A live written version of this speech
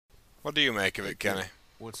What do you make of it, Kenny?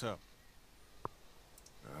 What's up?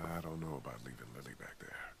 I don't know about leaving Lily back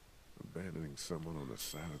there. Abandoning someone on the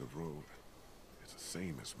side of the road is the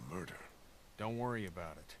same as murder. Don't worry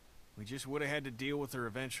about it. We just would have had to deal with her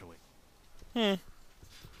eventually. You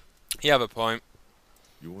have a point.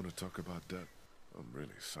 You want to talk about that? I'm really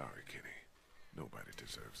sorry, Kenny. Nobody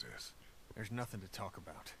deserves this. There's nothing to talk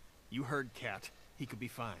about. You heard Cat. He could be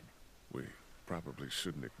fine. We probably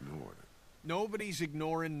shouldn't ignore it. Nobody's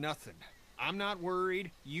ignoring nothing. I'm not worried.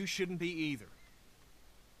 You shouldn't be either.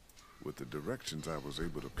 With the directions I was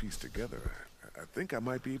able to piece together, I think I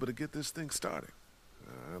might be able to get this thing started.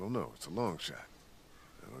 I don't know. It's a long shot.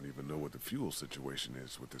 I don't even know what the fuel situation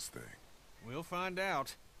is with this thing. We'll find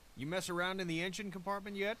out. You mess around in the engine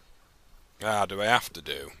compartment yet? Ah, do I have to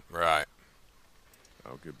do? Right.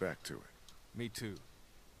 I'll get back to it. Me too.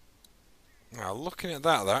 Now, looking at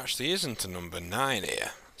that, there actually isn't a number 9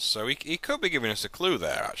 here. So he could be giving us a clue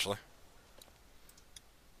there, actually.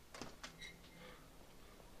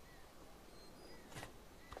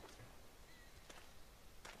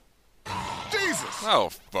 Jesus! Oh,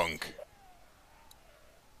 funk.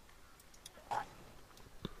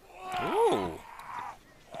 Ooh.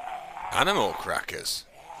 Animal crackers.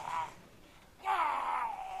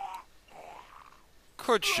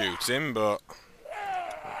 Could shoot him, but...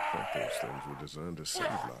 I thought those things were designed to save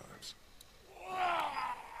lives.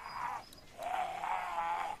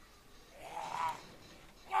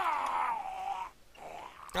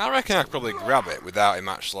 I reckon I could probably grab it without him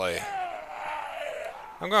actually...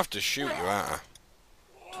 I'm gonna have to shoot you, aren't I?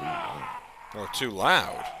 Too loud. Oh, too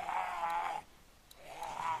loud.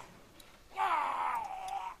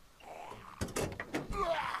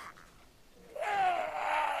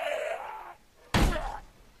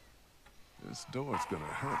 This door's gonna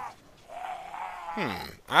hurt.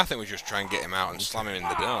 I think we just try and get him out and slam him in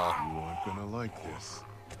the door. You aren't gonna like this.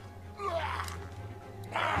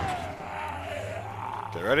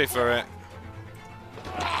 Get ready for it.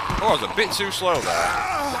 Oh, I was a bit too slow there.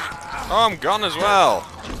 Oh, I'm gone as well.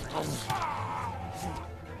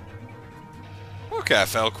 Okay, I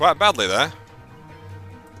fell quite badly there.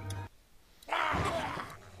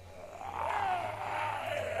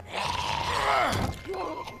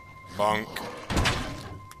 Bonk.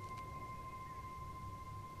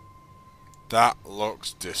 That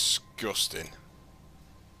looks disgusting.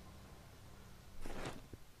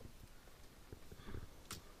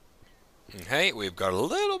 And hey, we've got a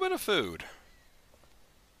little bit of food.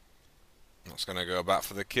 That's going to go back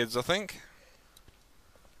for the kids, I think.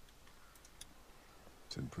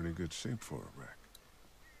 It's in pretty good shape for a wreck.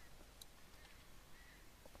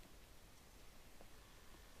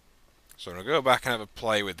 So I'm going to go back and have a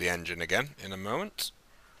play with the engine again in a moment.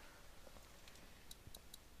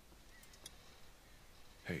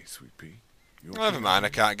 Hey, Sweet Pea. You Never okay? mind, I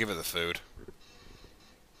can't give her the food.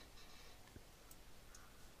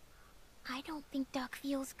 I don't think Duck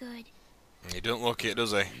feels good. He don't look it,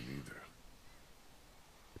 does he? Me neither.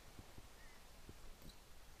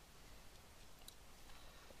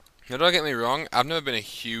 Now, don't get me wrong, I've never been a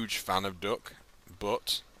huge fan of Duck,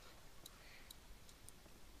 but...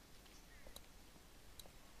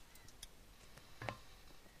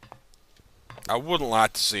 I wouldn't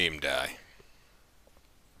like to see him die.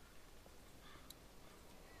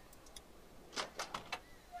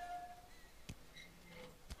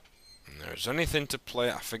 And there's anything to play...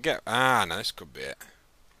 I forget... Ah, no, this could be it.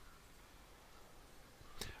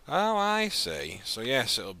 Oh, I see. So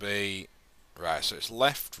yes, it'll be... Right, so it's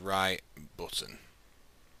left, right, button.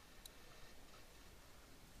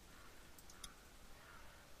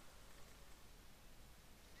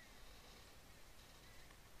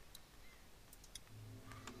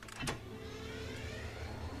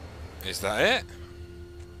 Is that it?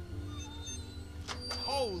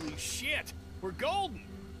 Holy shit! We're golden!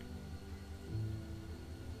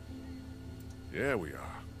 Yeah, we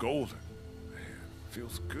are. Golden. Man,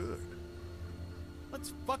 feels good.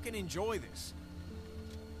 Let's fucking enjoy this.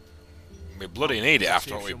 We bloody need it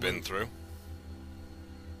after what we've been through.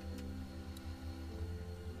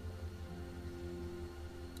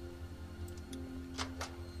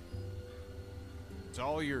 It's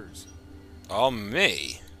all yours. Oh,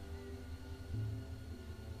 me?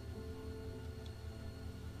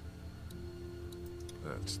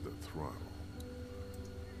 That's the throttle.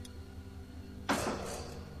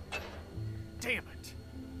 Damn it!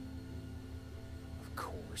 Of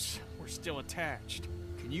course, we're still attached.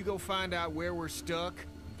 Can you go find out where we're stuck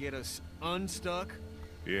and get us unstuck?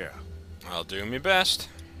 Yeah. I'll do my best.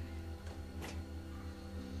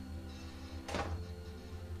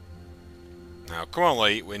 Now, come on,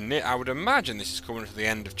 Lee. I would imagine this is coming to the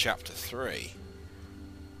end of chapter 3.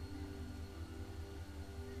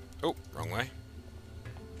 Oh, wrong way.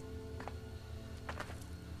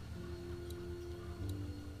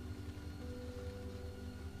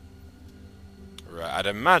 Right, I'd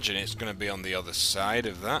imagine it's going to be on the other side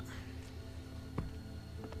of that.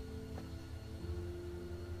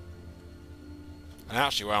 And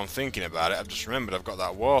actually, while I'm thinking about it, I've just remembered I've got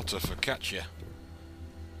that water for Katya.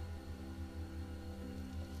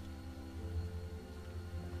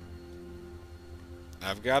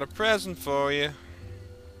 I've got a present for you.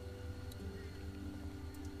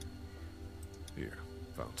 Here,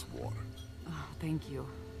 found some water. Oh, thank you.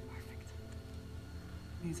 Perfect.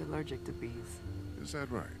 He's allergic to bees. Is that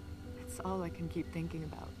right? It's all I can keep thinking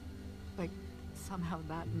about. Like, somehow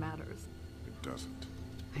that matters. It doesn't.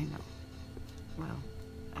 I know. Well,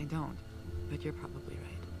 I don't. But you're probably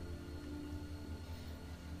right.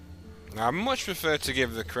 Now, I much prefer to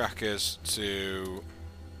give the crackers to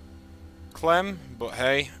Clem, but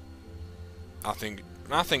hey, I think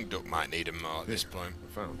Duck might need them more at this point.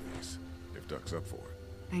 I found these. If Duck's up for it.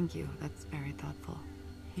 Thank you. That's very thoughtful.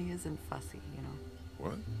 He isn't fussy, you know.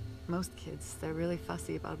 What? Most kids, they're really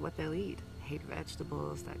fussy about what they'll eat. Hate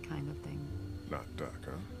vegetables, that kind of thing. Not Duck,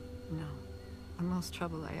 huh? No. The most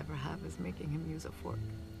trouble I ever have is making him use a fork.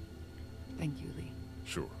 Thank you, Lee.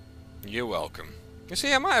 Sure. You're welcome. You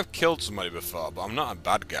see, I might have killed somebody before, but I'm not a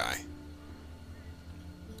bad guy.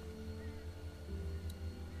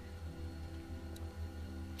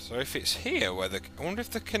 So if it's here, where the... I wonder if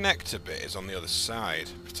the connector bit is on the other side,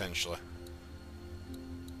 potentially.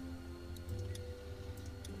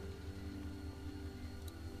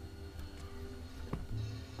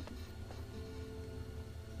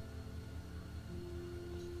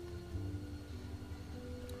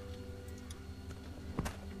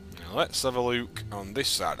 Now let's have a look on this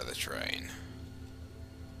side of the train.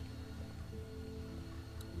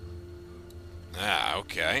 Ah,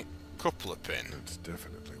 okay. Coupler pin. That's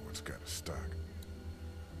definitely what's got us stuck.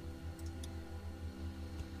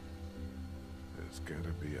 There's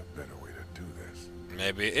gotta be a better way to do this.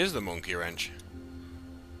 Maybe it is the monkey wrench.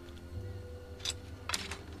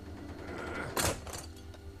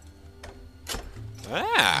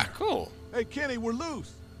 Ah, cool. Hey, Kenny, we're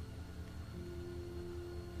loose.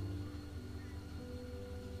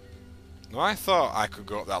 No, I thought I could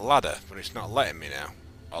go up that ladder, but it's not letting me now.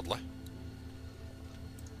 Oddly.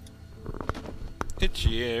 It's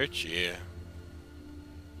here, it's here.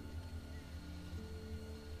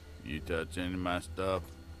 You touch any of my stuff?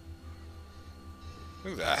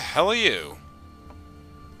 Who the hell are you?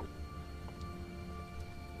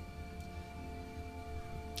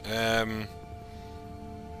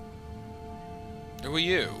 Who are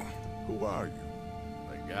you? Who are you?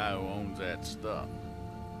 The guy who owns that stuff.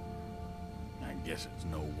 I guess it's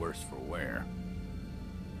no worse for wear.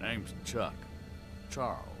 Name's Chuck.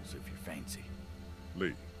 Charles, if you fancy.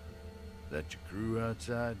 Lee. That your crew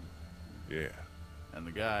outside? Yeah. And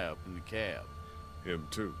the guy up in the cab? Him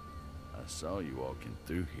too. I saw you walking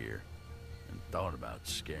through here and thought about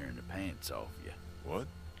scaring the pants off you. What?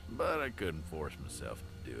 But I couldn't force myself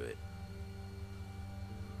to do it.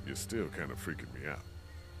 You're still kind of freaking me out.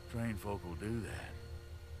 Trained folk will do that.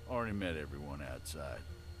 Already met everyone outside.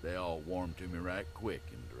 They all warmed to me right quick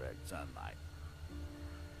in direct sunlight.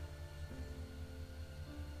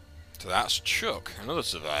 So that's Chuck, another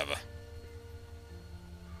survivor.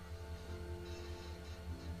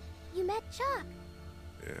 You met Chuck.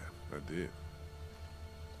 Yeah, I did.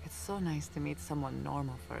 It's so nice to meet someone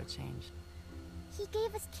normal for a change. He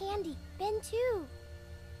gave us candy. Ben too.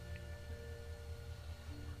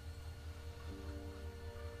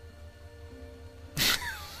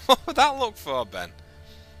 What would that look for, Ben?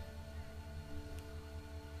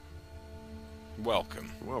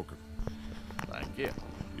 Welcome. Welcome. Thank you.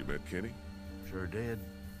 You met Kenny? Sure did.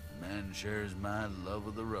 Man shares my love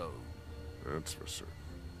of the road. That's for certain.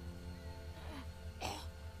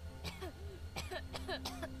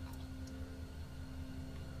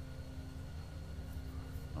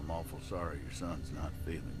 I'm awful sorry your son's not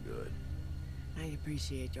feeling good. I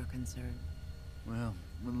appreciate your concern. Well,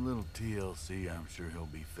 with a little TLC, I'm sure he'll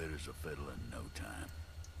be fit as a fiddle in no time.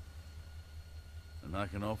 And I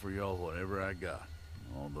can offer y'all whatever I got,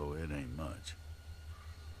 although it ain't much.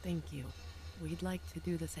 Thank you. We'd like to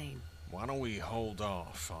do the same. Why don't we hold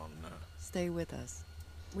off on... Stay with us.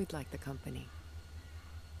 We'd like the company.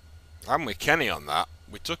 I'm with Kenny on that.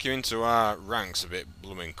 We took you into our ranks a bit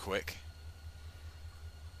blooming quick.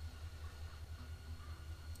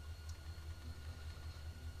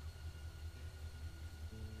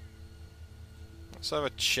 Let's have a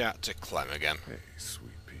chat to Clem again. Hey,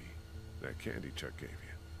 sweet pea. That candy Chuck gave you.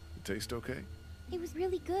 It taste okay? It was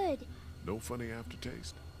really good. No funny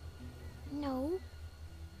aftertaste? No.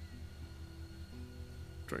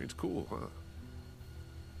 Train's cool, huh?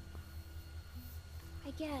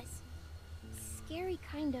 I guess. Scary,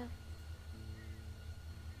 kind of.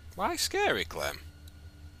 Why scary, Clem?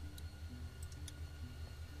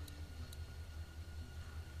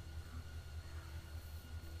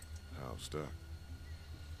 How stuck?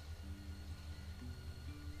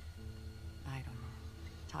 I don't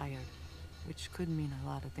know. Tired. Which could mean a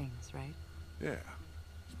lot of things, right? Yeah.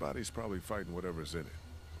 His body's probably fighting whatever's in it.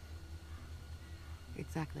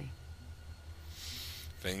 Exactly.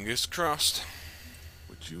 Fingers crossed.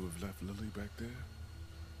 Would you have left Lily back there?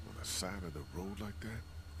 On the side of the road like that?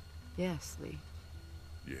 Yes, Lee.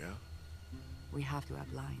 Yeah? We have to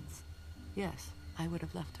have lines. Yes, I would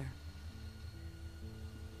have left her.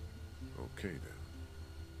 Okay, then.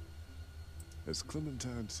 Has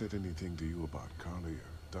Clementine said anything to you about Carly or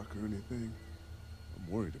Duck or anything? I'm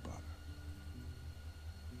worried about her.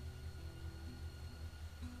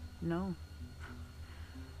 No.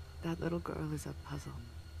 That little girl is a puzzle.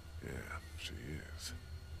 Yeah, she is.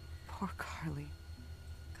 Poor Carly.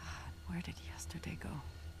 God, where did yesterday go?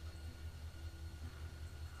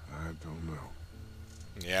 I don't know.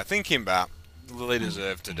 Yeah, thinking back, Lily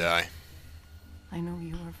deserved to die. I know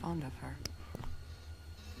you were fond of her.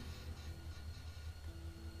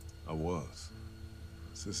 I was.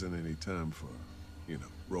 This isn't any time for, you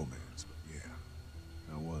know, romance, but yeah.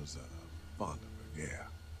 I was, fond of her,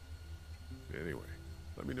 yeah. Anyway,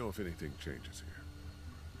 let me know if anything changes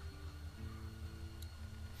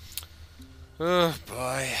here. Oh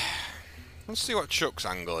boy. Let's see what Chuck's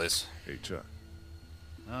angle is. Hey, Chuck,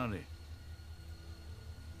 Howdy.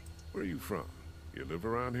 where are you from? You live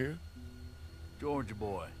around here? Georgia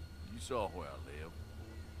boy. You saw where I live.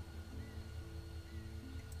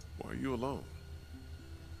 Why are you alone?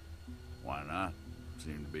 Why not?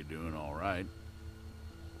 Seem to be doing all right.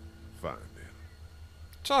 Fine, then.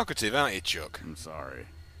 Talkative, aren't you, Chuck? I'm sorry.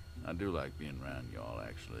 I do like being around y'all,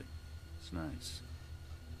 actually. It's nice.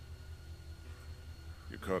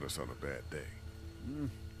 You caught us on a bad day.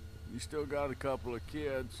 You still got a couple of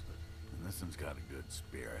kids, and this one's got a good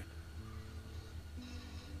spirit.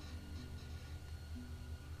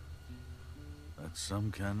 That's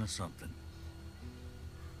some kind of something.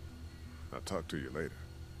 I'll talk to you later.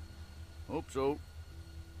 Hope so.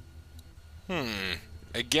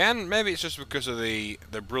 Again, maybe it's just because of the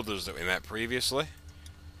brothers that we met previously.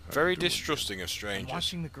 Very doing, distrusting of strangers.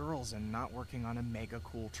 Watching the girls and not working on a mega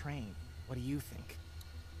cool train. What do you think?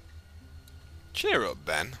 Cheer up,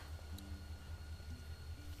 Ben.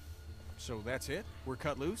 So that's it? We're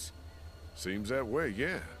cut loose? Seems that way,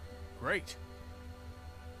 yeah. Great.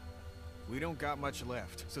 We don't got much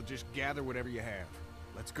left, so just gather whatever you have.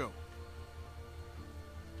 Let's go.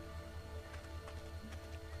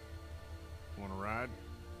 Want to ride?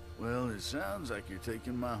 Well, it sounds like you're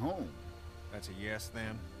taking my home. That's a yes,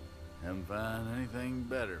 then? Haven't found anything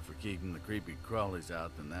better for keeping the creepy crawlies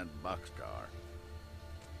out than that boxcar.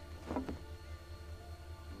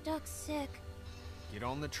 Duck's sick. Get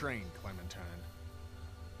on the train, Clementine.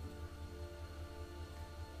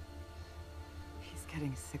 He's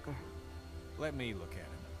getting sicker. Let me look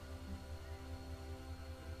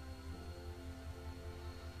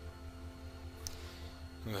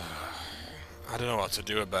at him. I don't know what to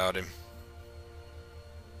do about him.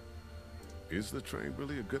 Is the train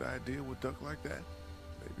really a good idea with Duck like that?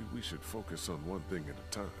 Maybe we should focus on one thing at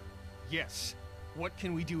a time. Yes. What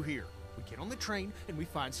can we do here? We get on the train and we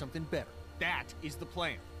find something better. That is the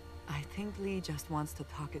plan. I think Lee just wants to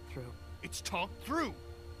talk it through. It's talked through.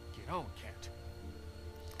 Get on, Cat.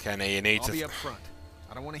 Kenny, you need I'll to... be up front.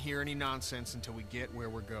 I don't want to hear any nonsense until we get where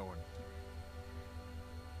we're going.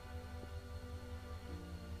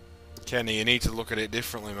 Kenny, you need to look at it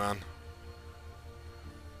differently, man.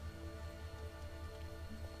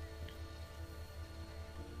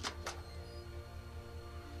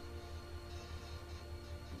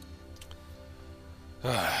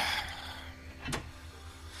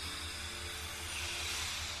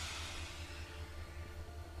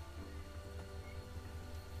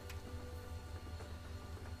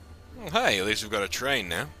 Well, hey, at least we've got a train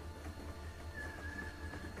now.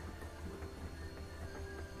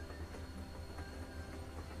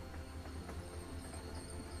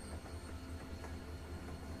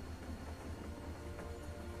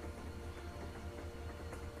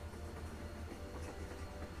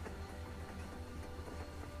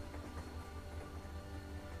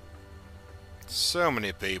 So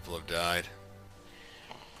many people have died.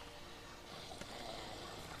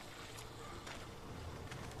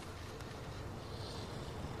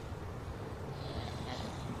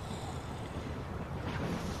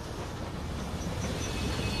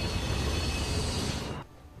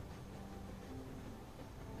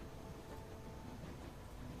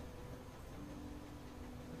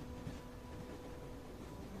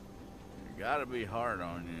 Gotta be hard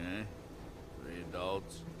on you, eh? The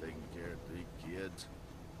adults taking care of the kids.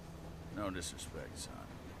 No disrespect,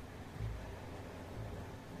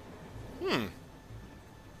 son.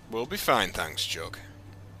 We'll be fine, thanks, Chuck.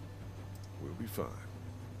 We'll be fine.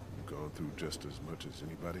 We've gone through just as much as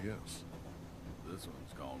anybody else. This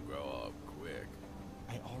one's gonna grow up quick.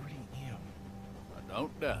 I already am. I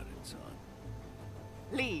don't doubt it, son.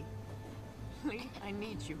 Lee! Lee, I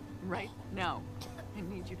need you. Right now. I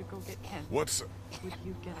need you to go get Ken. What's... Would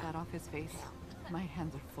you get that off his face? My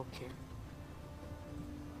hands are full here.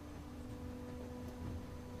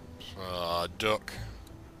 Aw, Duck.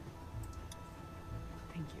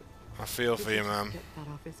 Thank you. I feel Would for you, just man. Get that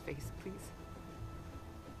off his face, please.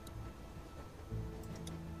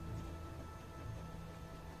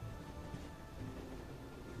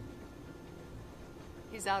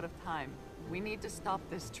 He's out of time. We need to stop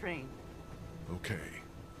this train. Okay.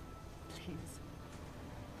 Please.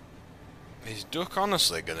 Is Duck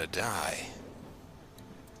honestly gonna die?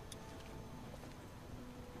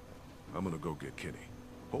 I'm gonna go get Kenny.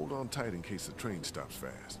 Hold on tight in case the train stops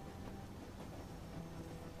fast.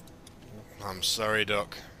 I'm sorry,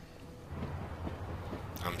 Duck.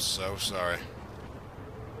 I'm so sorry.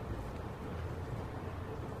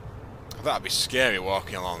 That'd be scary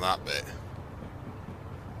walking along that bit.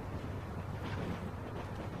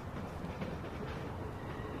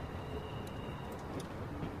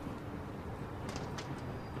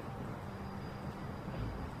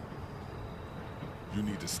 You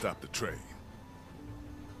need to stop the train.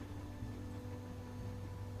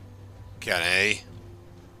 Kenny.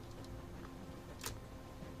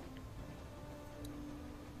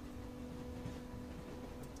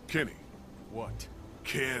 Kenny. What?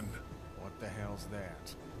 Ken. What the hell's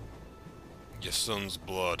that? Your son's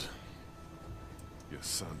blood. Your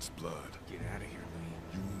son's blood. Get out of here,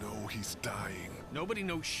 Lee. You know he's dying. Nobody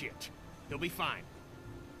knows shit. He'll be fine.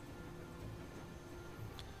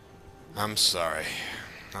 I'm sorry.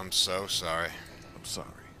 I'm so sorry. I'm sorry.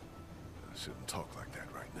 I shouldn't talk like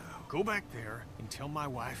that right now. Go back there and tell my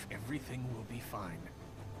wife everything will be fine.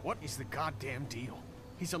 What is the goddamn deal?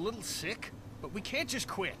 He's a little sick, but we can't just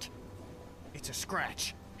quit. It's a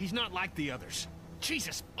scratch. He's not like the others.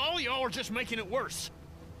 Jesus, all y'all are just making it worse.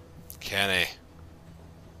 Kenny.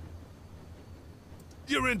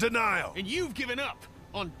 You're in denial. And you've given up.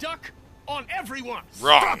 On Duck, on everyone.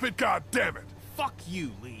 Wrong. Stop it, goddammit! Fuck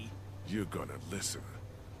you, Lee. You're gonna listen.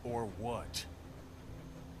 Or what?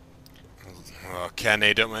 Oh,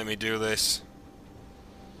 Kenny, don't make me do this.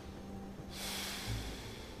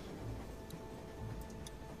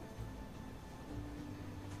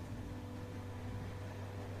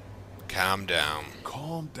 Calm down.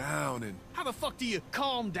 Calm down and... How the fuck do you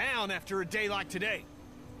calm down after a day like today?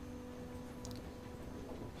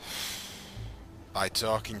 By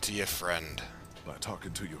talking to your friend. by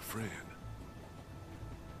talking to your friend.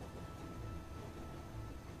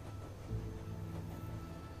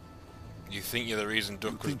 You think you're the reason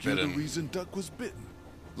Duck was Think you're bitten? the reason Duck was bitten?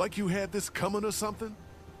 Like you had this coming or something?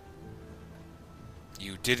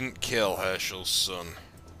 You didn't kill Herschel's son.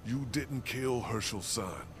 You didn't kill Herschel's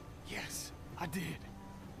son. Yes, I did.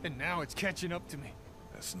 And now it's catching up to me.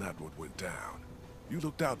 That's not what went down. You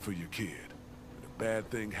looked out for your kid, and a bad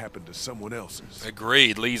thing happened to someone else's.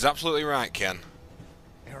 Agreed. Lee's absolutely right, Ken.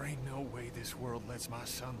 There ain't no way this world lets my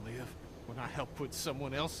son live when I help put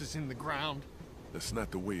someone else's in the ground. That's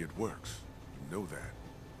not the way it works. You know that.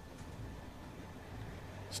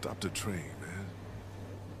 Stop the train, man.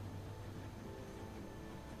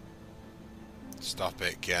 Stop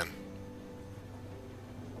it, Ken.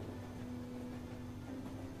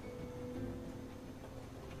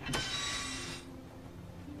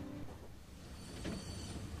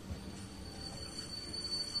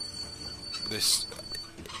 This...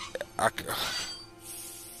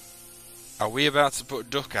 Are we about to put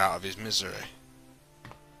Duck out of his misery?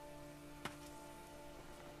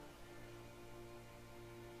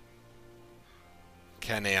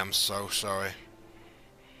 Kenny, I'm so sorry.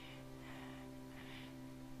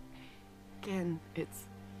 Again,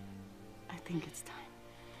 I think it's time.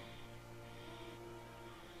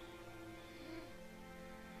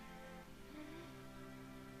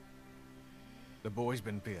 The boy's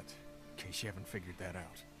been bit, in case you haven't figured that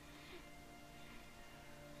out.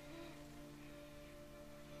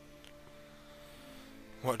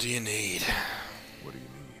 What do you need? What do you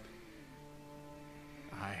need?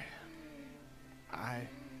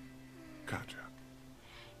 Gotcha.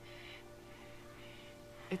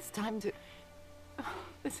 It's time to... Oh,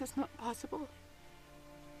 this is not possible.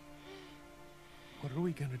 What are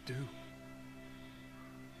we gonna do?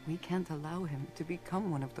 We can't allow him to become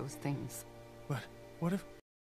one of those things. But what if